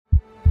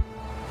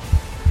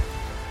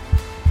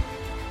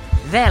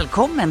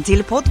Välkommen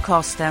till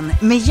podcasten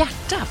Med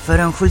hjärta för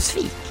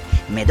Örnsköldsvik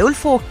med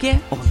Ulf-Åke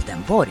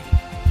Oldenborg.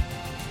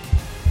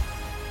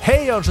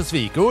 Hej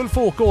Örnsköldsvik,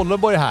 Ulf-Åke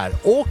Oldenborg här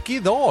och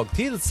idag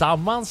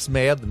tillsammans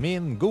med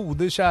min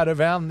gode kära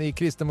vän i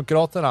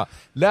Kristdemokraterna,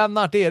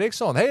 Lennart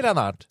Eriksson. Hej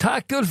Lennart!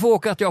 Tack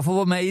Ulf-Åke att jag får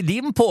vara med i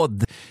din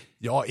podd.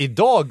 Ja,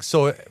 idag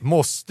så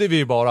måste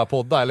vi bara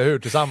podda, eller hur,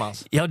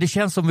 tillsammans? Ja, det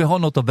känns som vi har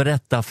något att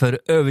berätta för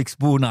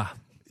Öviksborna.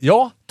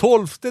 Ja,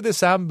 12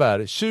 december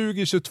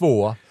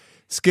 2022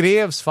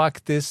 skrevs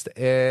faktiskt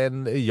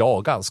en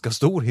ganska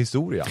stor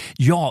historia.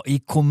 Ja, i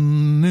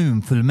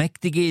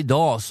kommunfullmäktige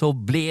idag så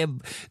blev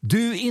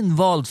du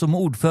invald som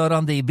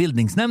ordförande i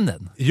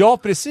bildningsnämnden. Ja,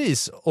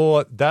 precis.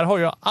 Och där har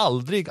ju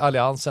aldrig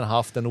Alliansen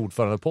haft en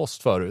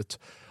ordförandepost förut.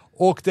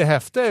 Och det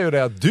häftiga är ju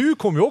det att du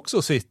kommer ju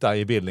också sitta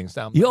i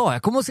bildningsnämnden. Ja,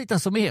 jag kommer att sitta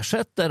som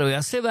ersättare och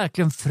jag ser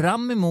verkligen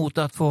fram emot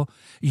att få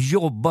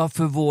jobba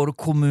för vår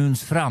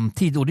kommuns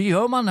framtid. Och det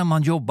gör man när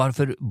man jobbar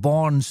för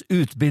barns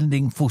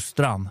utbildning,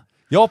 fostran.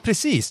 Ja,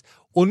 precis.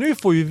 Och nu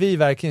får ju vi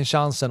verkligen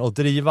chansen att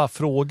driva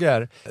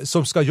frågor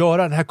som ska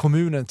göra den här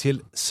kommunen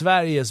till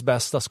Sveriges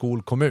bästa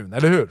skolkommun,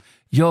 eller hur?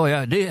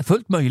 Ja, det är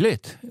fullt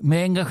möjligt.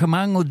 Med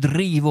engagemang och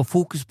driv och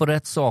fokus på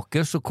rätt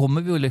saker så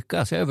kommer vi att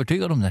lyckas. Jag är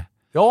övertygad om det.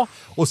 Ja,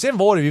 och sen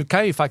var det, vi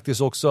kan ju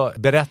faktiskt också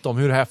berätta om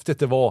hur häftigt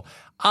det var.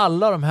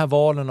 Alla de här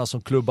valen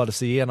som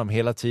klubbades igenom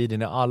hela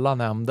tiden i alla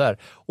nämnder.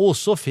 Och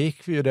så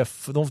fick vi ju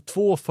de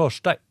två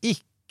första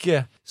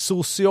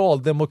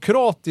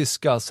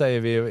socialdemokratiska, säger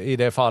vi i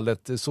det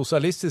fallet,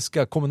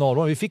 socialistiska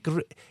kommunalråd. Vi fick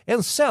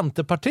en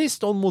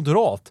centerpartist och en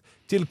moderat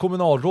till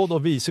kommunalråd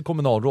och vice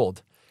kommunalråd.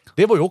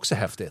 Det var ju också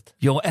häftigt.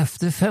 Ja,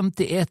 efter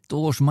 51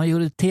 års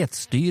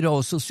majoritetsstyre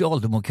av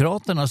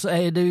Socialdemokraterna så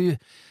är det ju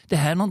det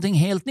här någonting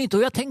helt nytt.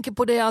 Och jag tänker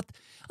på det att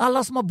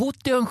alla som har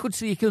bott i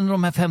Örnsköldsvik under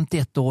de här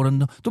 51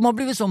 åren, de har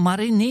blivit så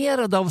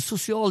marinerade av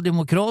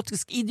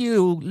socialdemokratisk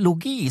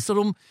ideologi.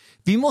 Så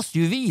vi måste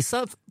ju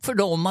visa för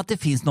dem att det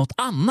finns något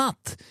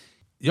annat.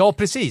 Ja,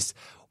 precis.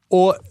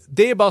 Och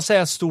det är bara att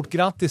säga stort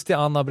grattis till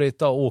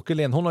Anna-Britta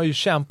Åkerlind. Hon har ju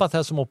kämpat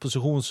här som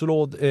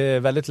oppositionsråd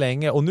väldigt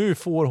länge och nu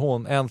får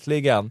hon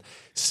äntligen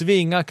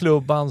svinga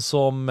klubban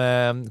som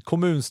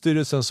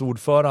kommunstyrelsens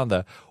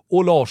ordförande.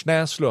 Och Lars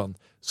Näslund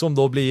som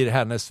då blir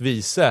hennes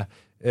vice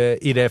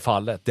i det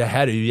fallet. Det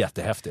här är ju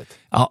jättehäftigt.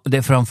 Ja, det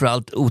är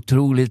framförallt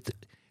otroligt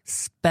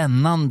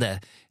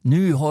spännande.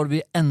 Nu har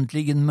vi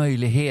äntligen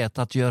möjlighet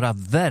att göra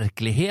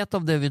verklighet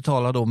av det vi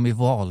talade om i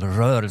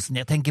valrörelsen.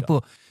 Jag tänker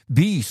på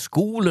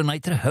byskolorna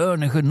i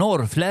Trehörningsjö,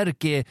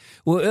 Norrflärke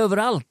och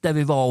överallt där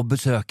vi var och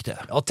besökte.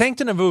 Jag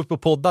tänkte när vi var uppe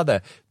och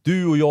poddade,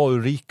 du och jag och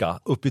Ulrika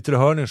uppe i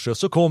Trehörningsjö,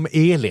 så kom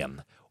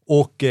Elin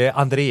och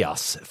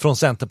Andreas från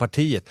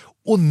Centerpartiet.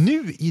 Och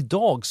nu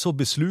idag så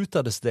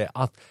beslutades det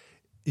att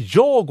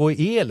jag och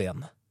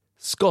Elin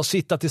ska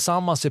sitta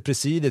tillsammans i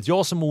presidiet.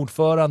 Jag som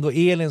ordförande och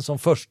Elin som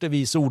förste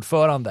vice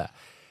ordförande.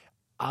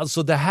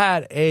 Alltså det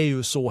här är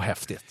ju så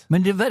häftigt.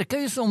 Men det verkar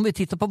ju som, om vi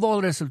tittar på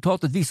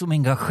valresultatet, vi som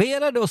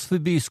engagerade oss för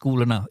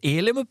byskolorna,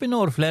 Elin uppe i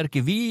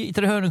Norrflärke, vi i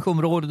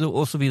Trehörningsområdet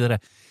och så vidare.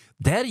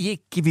 Där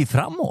gick vi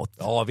framåt.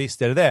 Ja,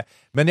 visst är det.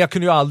 Men jag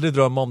kunde ju aldrig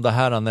drömma om det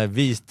här när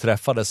vi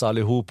träffades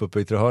allihop uppe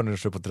i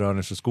Trehörningsjö på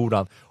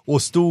Trehörningsjöskolan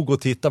och stod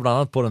och tittade bland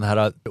annat på den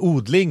här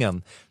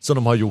odlingen som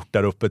de har gjort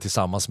där uppe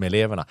tillsammans med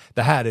eleverna.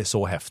 Det här är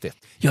så häftigt.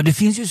 Ja, det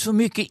finns ju så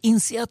mycket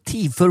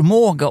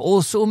initiativförmåga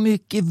och så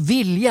mycket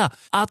vilja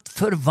att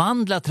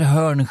förvandla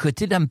Trehörningsjö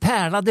till den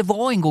pärla det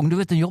var en gång. Du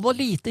vet, när jag var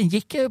liten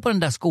gick jag ju på den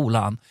där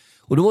skolan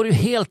och då var det ju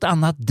helt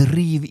annat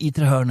driv i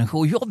Trehörningsjö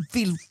och jag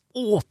vill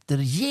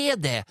återge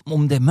det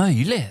om det är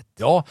möjligt.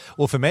 Ja,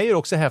 och för mig är det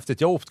också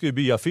häftigt. Jag åkte ju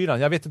byafyran.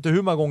 Jag vet inte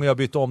hur många gånger jag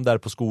bytt om där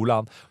på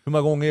skolan. Hur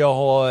många gånger jag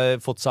har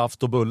fått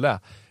saft och bulle.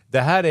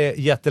 Det här är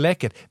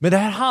jätteläckert. Men det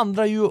här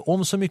handlar ju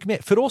om så mycket mer.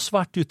 För oss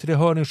vart ju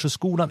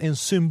Trehörningsjöskolan en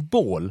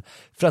symbol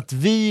för att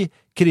vi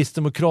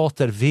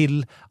kristdemokrater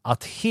vill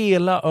att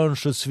hela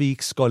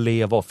Örnsköldsvik ska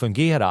leva och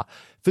fungera.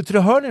 För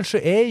Trehörningsjö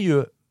är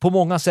ju på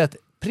många sätt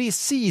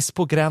precis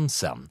på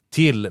gränsen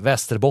till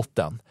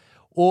Västerbotten.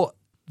 Och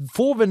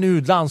får vi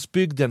nu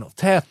landsbygden och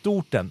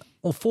tätorten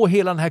och få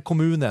hela den här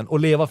kommunen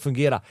att leva och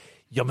fungera,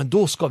 ja men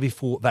då ska vi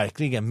få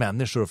verkligen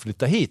människor att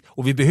flytta hit.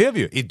 Och vi behöver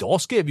ju,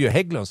 idag skrev ju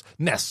Hägglunds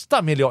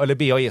nästa miljard, eller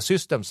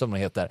BAE-system som de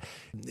heter,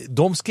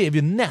 de skrev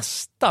ju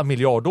nästa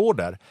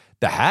miljardorder.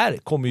 Det här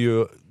kommer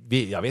ju,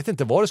 jag vet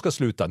inte var det ska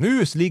sluta.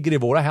 Nu ligger det i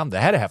våra händer.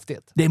 Det här är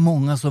häftigt. Det är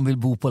många som vill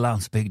bo på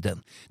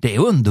landsbygden. Det är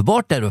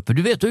underbart där uppe.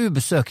 Du vet, du har ju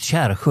besökt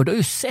Kärrsjö. Du har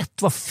ju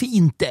sett vad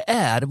fint det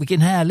är.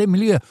 Vilken härlig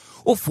miljö.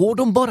 Och får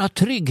de bara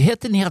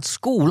tryggheten i att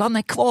skolan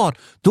är kvar,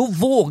 då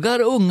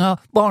vågar unga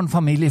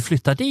barnfamiljer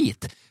flytta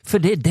dit. För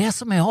det är det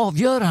som är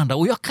avgörande.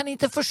 Och jag kan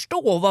inte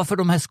förstå varför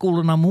de här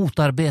skolorna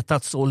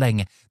motarbetats så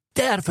länge.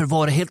 Därför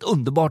var det helt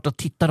underbart att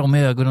titta dem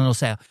i ögonen och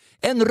säga: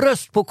 en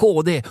röst på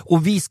KD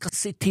och vi ska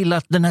se till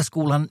att den här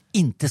skolan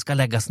inte ska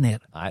läggas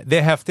ner. Nej, det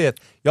är häftigt.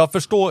 Jag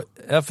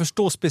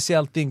förstår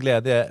speciellt din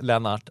glädje,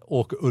 Lennart,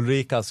 och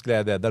Ulrikas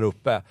glädje där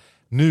uppe.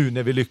 Nu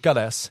när vi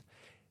lyckades.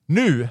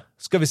 Nu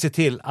ska vi se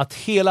till att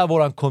hela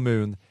våran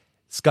kommun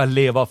ska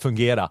leva och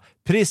fungera.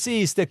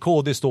 Precis det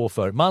KD står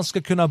för. Man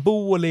ska kunna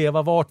bo och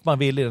leva vart man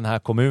vill i den här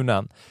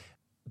kommunen.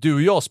 Du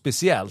och jag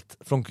speciellt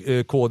från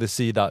KDs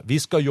sida, vi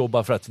ska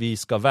jobba för att vi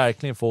ska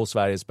verkligen få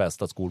Sveriges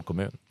bästa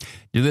skolkommun.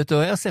 Du vet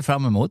vad jag ser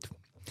fram emot?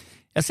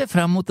 Jag ser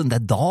fram emot den där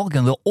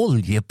dagen då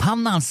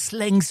oljepannan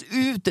slängs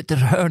ut till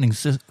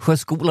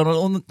Rörningssjöskolan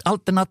och en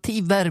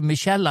alternativ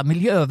värmekälla,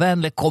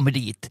 miljövänlig, kommer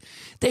dit.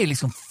 Det är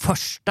liksom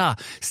första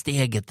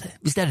steget.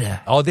 Visst är det?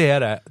 Ja, det är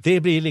det. Det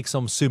blir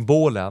liksom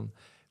symbolen.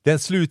 Den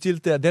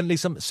slutgiltiga, den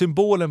liksom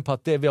symbolen på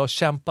att det vi har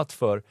kämpat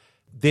för,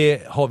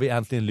 det har vi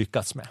äntligen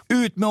lyckats med.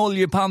 Ut med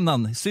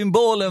oljepannan,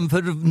 symbolen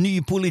för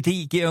ny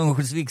politik i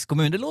Örnsköldsviks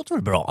kommun. Det låter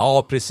väl bra?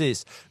 Ja,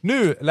 precis.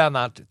 Nu,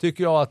 Lennart,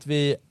 tycker jag att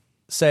vi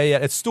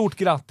säger ett stort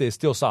grattis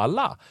till oss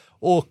alla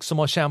och som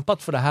har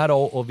kämpat för det här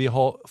och vi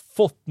har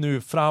fått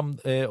nu fram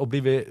och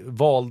blivit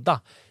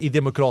valda i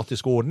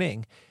demokratisk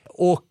ordning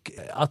och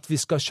att vi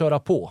ska köra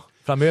på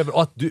framöver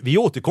och att vi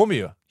återkommer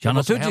ju. Ja,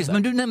 naturligtvis,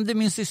 men du nämnde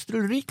min syster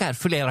Ulrika här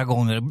flera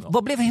gånger.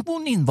 Vad blev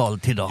hon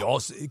invald till då? Ja,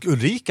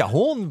 Ulrika,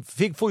 hon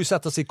får ju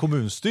sätta sig i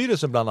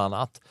kommunstyrelsen bland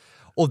annat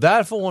och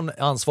där får hon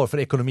ansvar för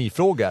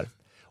ekonomifrågor.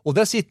 Och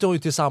där sitter hon ju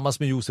tillsammans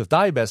med Josef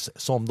Daibes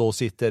som då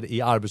sitter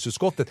i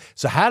arbetsutskottet.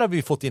 Så här har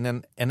vi fått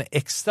in en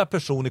extra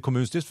person i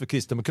kommunstyrelsen för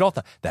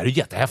Kristdemokraterna. Det här är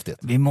jättehäftigt.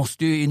 Vi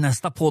måste ju i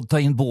nästa podd ta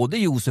in både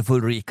Josef och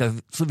Ulrika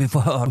så vi får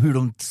höra hur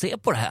de ser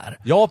på det här.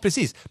 Ja,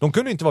 precis. De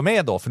kunde inte vara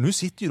med då, för nu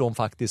sitter ju de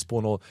faktiskt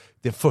på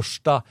det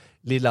första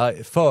lilla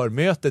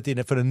förmötet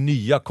inför den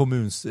nya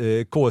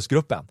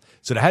KS-gruppen.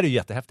 Så det här är ju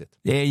jättehäftigt.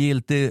 Det är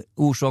giltig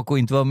orsak att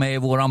inte vara med i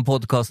våran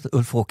podcast,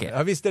 Ulf Åke.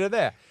 Ja, visst är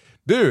det.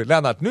 Du,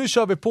 Lennart, nu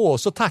kör vi på och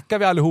så tackar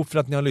vi allihop för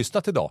att ni har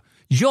lyssnat idag.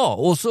 Ja,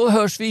 och så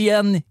hörs vi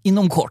igen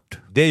inom kort.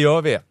 Det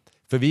gör vi,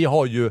 för vi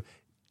har ju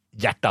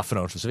hjärta för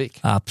Örnsköldsvik.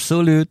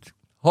 Absolut.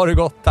 Ha det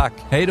gott, tack.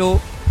 Hej då.